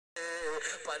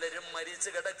പലരും മരിച്ചു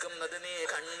കിടക്കുന്നത് നീ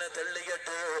കണ്ണ്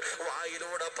തെള്ളിയിട്ട്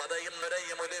വായിലൂടെ പതയും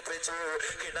നിറയും ഒലിപ്പിച്ചു.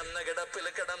 കിടന്ന കിടപ്പിൽ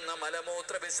കിടന്ന്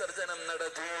മലമൂത്ര വിസർജനം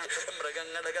നടത്തി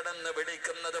മൃഗങ്ങൾ കിടന്ന്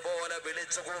വിളിക്കുന്നത് പോലെ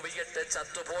വിളിച്ചു കൂവിയിട്ട്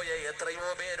ചത്തുപോയ എത്രയോ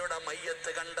പേരുടെ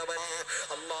മയ്യത്ത് കണ്ടവൻ.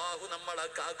 അല്ലാഹു നമ്മളെ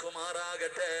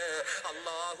കാക്കുമാറാകട്ടെ,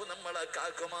 അല്ലാഹു നമ്മളെ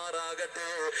കാക്കുമാറാകട്ടെ.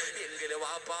 എങ്കിലും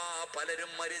വാപ്പാ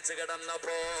പലരും മരിച്ചു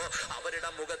കിടന്നപ്പോ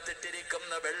അവരുടെ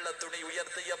മുഖത്തിട്ടിരിക്കുന്ന വെള്ളത്തുണി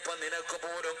ഉയർത്തിയപ്പോ നിനക്ക്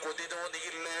പോലും കൊതി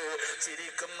തോന്നിയില്ലേ?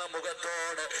 ചിരിക്കുന്ന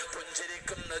മുഖത്തോട്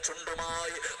പുഞ്ചിരിക്കുന്ന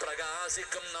ചുണ്ടുമായി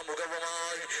പ്രകാശിക്കുന്ന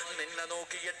മുഖവുമായി നിന്നെ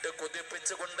നോക്കിയിട്ട്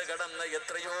കൊതിപ്പിച്ചുകൊണ്ട് കിടന്ന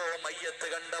എത്രയോ മയ്യത്ത്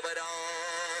കണ്ടവരാ.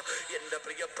 എന്റെ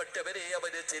പ്രിയപ്പെട്ടവരെ,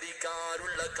 അവര്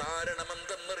ചിരിക്കാനുള്ള കാരണം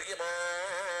എന്തെന്നറിയുമോ?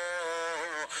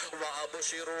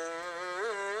 വാബുശിറൂ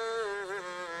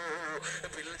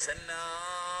ബിൽ ജന്നാ,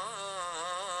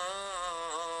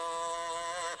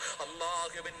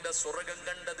 അല്ലാഹുവിന്റെ സ്വർഗം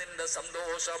കണ്ടതിന്റെ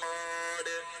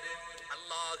സന്തോഷമാണ്.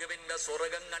 അല്ലാഹുവിന്റെ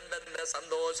സ്വർഗം കണ്ടതിന്റെ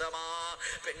സന്തോഷമാ.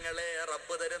 പെങ്ങളെ,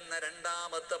 റബ്ബ് തരുന്ന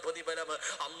രണ്ടാമത്തെ പ്രതിഫലം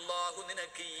അല്ലാഹു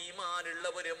നിനക്ക് ഈമാനുള്ള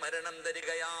ഒരു മരണം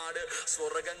തരികയാണ്.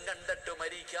 സ്വർഗം കണ്ടിട്ട്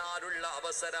മരിക്കാനുള്ള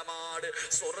അവസരമാണ്.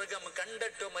 സ്വർഗം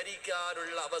കണ്ടിട്ട്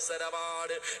മരിക്കാനുള്ള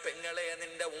അവസരമാണ്. പെങ്ങളെ,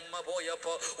 നിന്റെ ഉമ്മ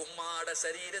പോയപ്പോ ഉമ്മാടെ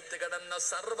ശരീരത്ത് കിടന്ന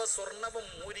സർവ്വ സ്വർണവും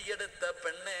ഊരിയെടുത്ത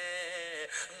പെണ്ണേ,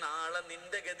 നാളെ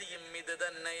നിന്റെ ഗതിയും ഇത്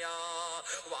തന്നെയാ.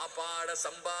 വാപ്പാടെ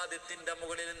സമ്പാദ്യത്തിന്റെ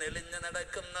മുകളിൽ നെളിഞ്ഞു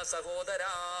നടക്കുന്ന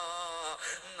സഹോദരാ,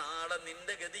 നാളെ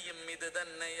നിന്റെ ഗതിയും ഇത്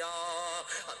തന്നെയാ.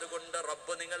 അതുകൊണ്ട്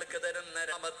റബ്ബ് നിങ്ങൾക്ക് തരുന്ന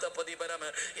രണ്ടാമത്തെ പ്രതിഫലം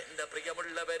എന്റെ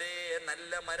പ്രിയമുള്ളവരെ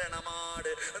നല്ല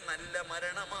മരണമാണ്, നല്ല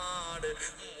മരണമാണ്.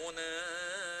 3,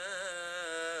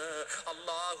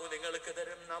 അല്ലാഹു നിങ്ങൾക്ക്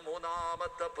തരുന്ന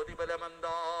മൂന്നാമത്തെ പ്രതിഫലം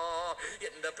എന്താ?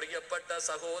 എന്റെ പ്രിയപ്പെട്ട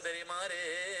സഹോദരിമാരെ,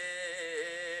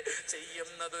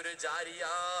 ചെയ്യുന്നതൊരു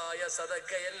ജാരിയായ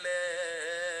സദക്കയല്ലേ?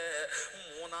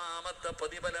 മൂന്നാമത്തെ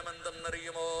പ്രതിഫലം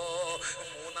എന്തെന്നറിയുമോ?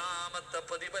 മൂന്നാമത്തെ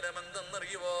പ്രതിഫലം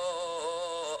എന്തെന്നറിയുമോ?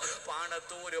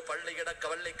 പാണത്തൂര് പള്ളിയുടെ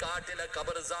പള്ളിക്കാട്ടിലെ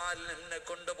ഖബർസാനിൽ നിന്നെ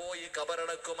കൊണ്ടുപോയി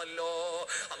ഖബറടക്കുമല്ലോ.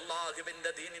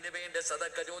 അല്ലാഹുവിന്റെ ദീനിന് വേണ്ടി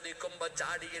സദക്ക ചോദിക്കുമ്പോ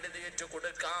ചാടി എഴുതിയിട്ട്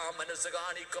കൊടുക്കാൻ മനസ്സ്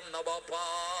കാണിക്കുന്ന വാപ്പാ,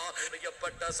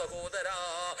 പ്രിയപ്പെട്ട സഹോദരാ,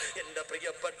 എന്റെ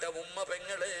പ്രിയപ്പെട്ട ഉമ്മ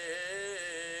പെങ്ങളെ,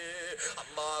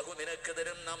 അല്ലാഹു നിനക്ക്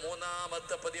തരുന്ന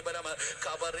മൂന്നാമത്തെ പ്രതിഫലം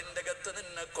ഖബറിന്റെ അകത്ത്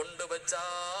നിന്നെ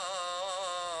കൊണ്ടുവച്ചാല്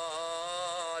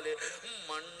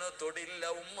മണ്ണ് തൊടില്ല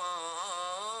ഉമ്മ.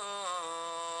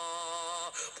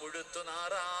 പുഴുത്തു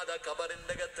നാറാതെ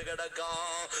ഖബറിന്റെ അകത്ത് കിടക്കാ,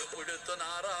 പുഴുത്തു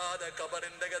നാറാതെ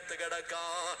ഖബറിന്റെ അകത്ത് കിടക്കാ.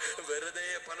 വെറുതെ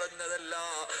പറഞ്ഞതല്ല.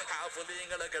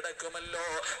 ഹാഫിളീങ്ങള് കിടക്കുമല്ലോ,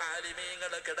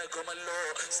 ആലിമീങ്ങള് കിടക്കുമല്ലോ,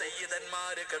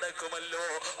 സയ്യിദന്മാര് കിടക്കുമല്ലോ,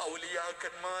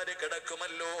 ഔലിയാക്കന്മാര്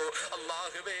കിടക്കുമല്ലോ,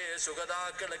 അല്ലാഹുവേ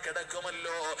ശുഹദാക്കള്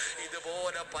കിടക്കുമല്ലോ.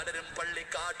 ഇതുപോലെ പലരും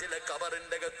പള്ളിക്കാട്ടിലെ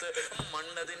ഖബറിന്റെ അകത്ത്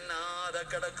മണ്ണ് തിന്നാതെ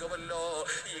കിടക്കുമല്ലോ.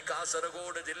 ഈ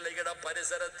കാസർഗോഡ് ജില്ലയുടെ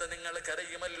പരിസരത്ത്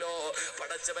നിങ്ങൾക്കറിയുമല്ലോ,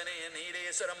 പടച്ചവനെ,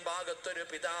 നീലേശ്വരം ഭാഗത്തൊരു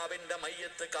പിതാവിന്റെ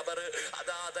മയ്യത്ത് ഖബർ,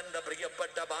 അതാ തന്റെ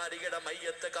പ്രിയപ്പെട്ട ഭാര്യയുടെ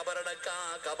മയ്യത്ത് ഖബറടക്കാ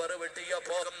ഖബർ വെട്ടിയ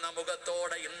പോകുന്ന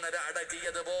മുഖത്തോടെ ഇന്നലെ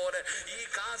അടക്കിയതുപോലെ ഈ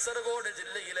കാസർഗോഡ്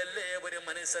ജില്ലയിലല്ലേ ഒരു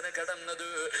മനുഷ്യന് കിടന്നത്?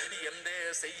 എന്തേ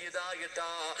സയ്യിദായിട്ടാ,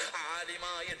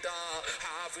 ആലിമായിട്ടാ,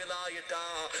 ഹാഫിളായിട്ടാ?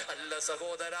 അല്ല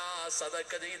സഹോദരാ,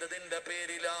 സദക്ക ചെയ്തതിന്റെ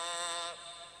പേരിലാ,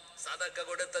 സദക്ക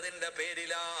കൊടുത്തതിന്റെ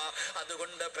പേരിലാ.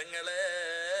 അതുകൊണ്ട് പെങ്ങളെ,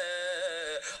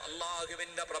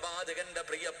 അല്ലാഹുവിന്റെ പ്രവാചകന്റെ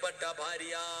പ്രിയപ്പെട്ട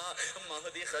ഭാര്യ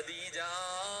മഹദി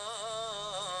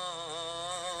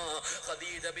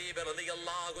ഖദീജ ബീബി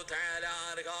റളിയല്ലാഹു തആല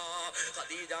അൻഹാ,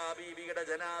 ഖദീജ ബീബിയുടെ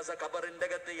ജനാസ ഖബറിന്റെ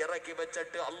അകത്ത് ഇറക്കി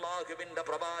വെച്ചിട്ട് അല്ലാഹുവിന്റെ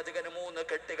പ്രവാചകന് 3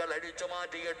 കെട്ടുകൾ അടിച്ചു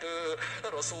മാറ്റിയിട്ട്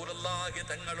റസൂലുള്ളാഹി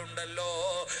തങ്ങളുണ്ടല്ലോ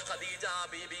ഖദീജ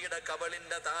ബീബിയുടെ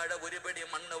കബളിന്റെ താഴെ ഒരു പിടി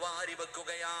മണ്ണ് വാരി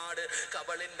വെക്കുകയാണ്.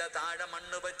 കബളിന്റെ താഴെ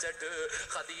മണ്ണ് വെച്ചിട്ട്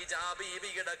ഖദീജ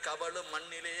ബീബിയുടെ കബള്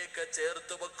മണ്ണിലേക്ക്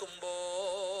ചേർത്ത് വെക്കുമ്പോ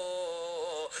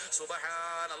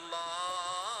സുബ്ഹാനല്ലാഹ്,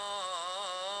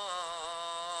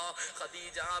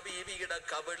 ഖദീജ ബീവിയുടെ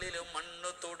കവിളിലും മണ്ണ്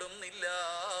തൊടുന്നില്ല.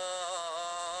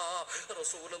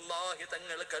 റസൂലുള്ളാഹി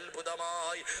തങ്ങൾക്ക്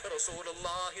അത്ഭുതമായി,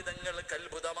 റസൂലുള്ളാഹി തങ്ങൾക്ക്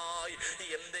അത്ഭുതമായി.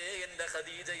 എന്തേ എന്റെ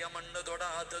ഖദീജയെ മണ്ണ്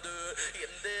തൊടാത്തത്?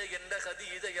 എന്തേ എന്റെ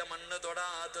ഖദീജയെ മണ്ണ്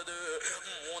തൊടാത്തത്?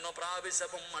 3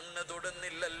 പ്രാവശ്യവും മണ്ണ്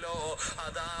തൊടുന്നില്ലല്ലോ.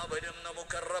 അതാ വരുന്ന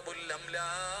മുഖറബുൽ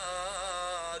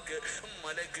അംലാക്ക്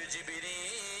മലക്ക് ജിബ്രീൽ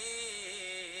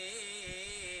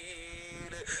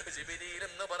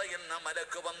എന്ന് പറയുന്ന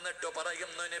മലക്ക് വന്നിട്ട്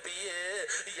പറയുന്നു, നബിയേ,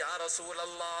 യാ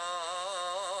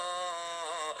റസൂലല്ലാഹ്,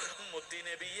 മുത്തി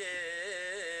നബിയേ,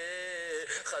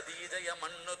 ഖദീജയെ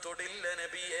മണ്ണ് തൊടില്ല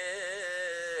നബിയേ,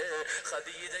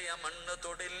 ഖദീജയെ മണ്ണ്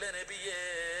തൊടില്ല നബിയേ.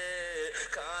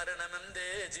 കാരണമെന്തേ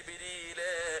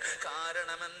ജിബ്രീലേ?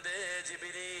 കാരണമെന്തേ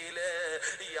ജിബ്രീലേ?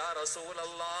 യാ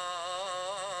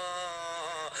റസൂലല്ലാഹ്,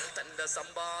 തന്റെ തന്റെ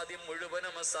സമ്പാദ്യം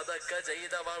മുഴുവനും സദക്ക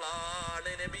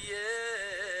ചെയ്തവളാണ് നബിയേ.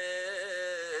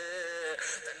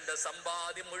 തന്റെ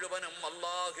സമ്പാദ്യം മുഴുവനും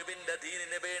അല്ലാഹുവിന്റെ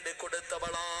ദീനിന് വേണ്ടി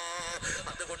കൊടുത്തവളാ.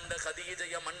 അതുകൊണ്ട്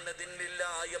ഖദീജയെ മണ്ണ് തിന്നില്ല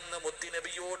എന്ന്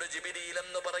മുത്തുനബിയോട് ജിബ്രീൽ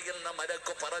എന്ന് പറയുന്ന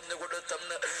മലക്ക് പറഞ്ഞു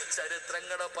കൊടുത്തെന്ന്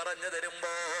ചരിത്രങ്ങൾ പറഞ്ഞു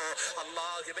തരുമ്പോ,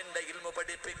 അല്ലാഹുവിന്റെ ഇൽമു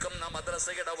പഠിപ്പിക്കുന്ന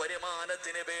മദ്രസയുടെ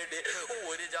വരുമാനത്തിന് വേണ്ടി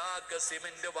ഒരു ചാക്ക്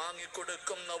സിമന്റ്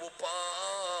വാങ്ങിക്കൊടുക്കുന്ന ഉപ്പാ.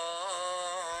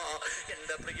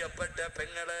 എന്റെ പ്രിയപ്പെട്ട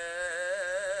പെങ്ങളെ,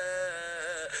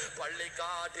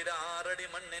 പള്ളിക്കാട്ടിലെ 6 അടി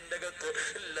മണ്ണിന്റെ അകത്ത്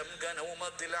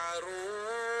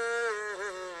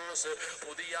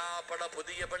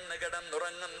പുതിയ പെണ്ണ്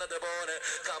കിടന്നുറങ്ങുന്നത് പോലെ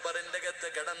ഖബറിന്റെ അകത്ത്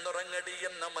കിടന്നുറങ്ങടി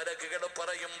എന്ന മലക്കുകൾ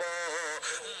പറയുമ്പോ,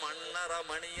 മണ്ണറ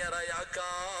മണിയറയാക്കാ.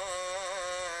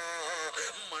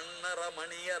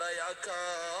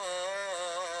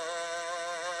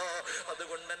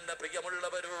 അതുകൊണ്ട് എന്റെ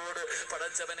പ്രിയമുള്ളവരോട്,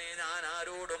 പടച്ചവനെ ഞാൻ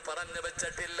ആരോടും പറഞ്ഞു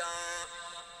വെച്ചിട്ടില്ല,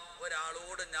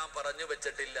 ഒരാളോടും ഞാൻ പറഞ്ഞു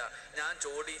വെച്ചിട്ടില്ല. ഞാൻ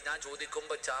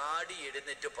ചോദിക്കുമ്പോ ചാടി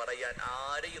എഴുന്നേറ്റ് പറയാൻ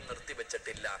ആരെയും നിർത്തി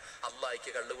വെച്ചിട്ടില്ല.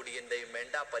 അള്ളാഹിക്ക് കള്ളുകുടിയന്റെയും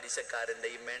വേണ്ട,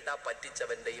 പലിശക്കാരന്റെയും വേണ്ട,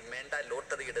 പറ്റിച്ചവന്റെയും വേണ്ട,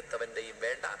 ലോട്ടറി എടുത്തവന്റെയും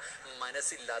വേണ്ട,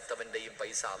 മനസ്സില്ലാത്തവന്റെയും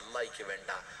പൈസ അള്ളാഹിക്ക്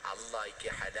വേണ്ട. അള്ളാഹിക്ക്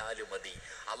ഹലാല് മതി.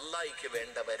 അള്ളാഹിക്ക്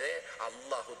വേണ്ടവരെ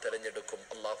അള്ളാഹു തിരഞ്ഞെടുക്കും.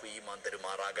 അള്ളാഹു ഈമാൻ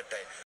തരുമാറാകട്ടെ.